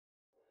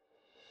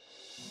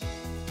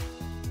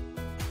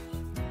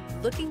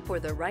Looking for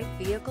the right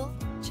vehicle?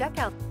 Check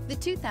out the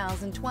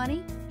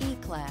 2020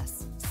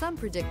 E-Class. Some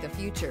predict the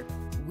future.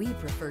 We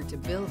prefer to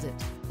build it.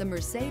 The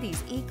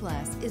Mercedes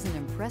E-Class is an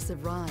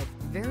impressive ride,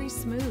 very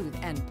smooth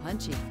and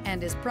punchy,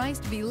 and is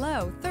priced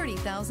below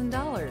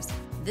 $30,000.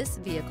 This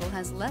vehicle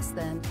has less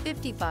than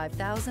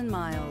 55,000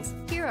 miles.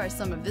 Here are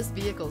some of this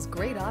vehicle's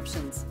great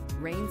options: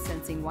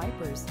 rain-sensing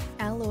wipers,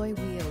 alloy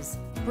wheels,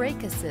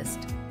 brake assist,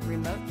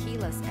 remote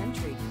keyless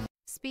entry,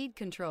 speed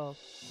control,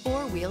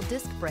 four-wheel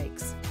disc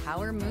brakes,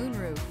 power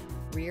moonroof,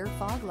 rear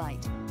fog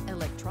light,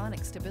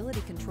 electronic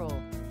stability control,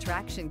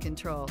 traction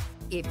control.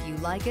 If you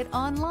like it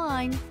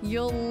online,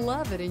 you'll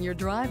love it in your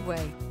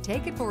driveway.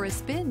 Take it for a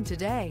spin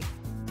today.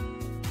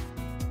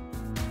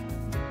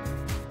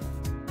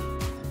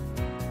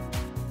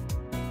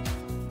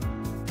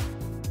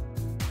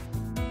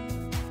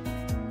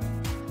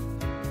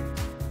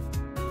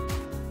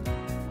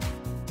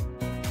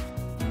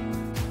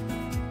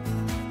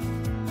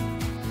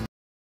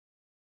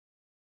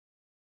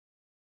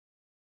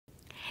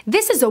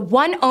 This is a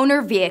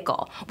one-owner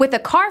vehicle with a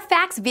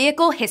Carfax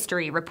Vehicle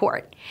History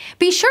Report.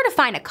 Be sure to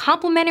find a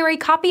complimentary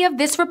copy of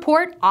this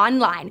report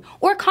online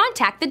or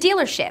contact the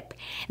dealership.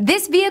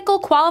 This vehicle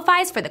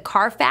qualifies for the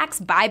Carfax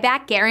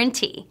Buyback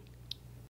Guarantee.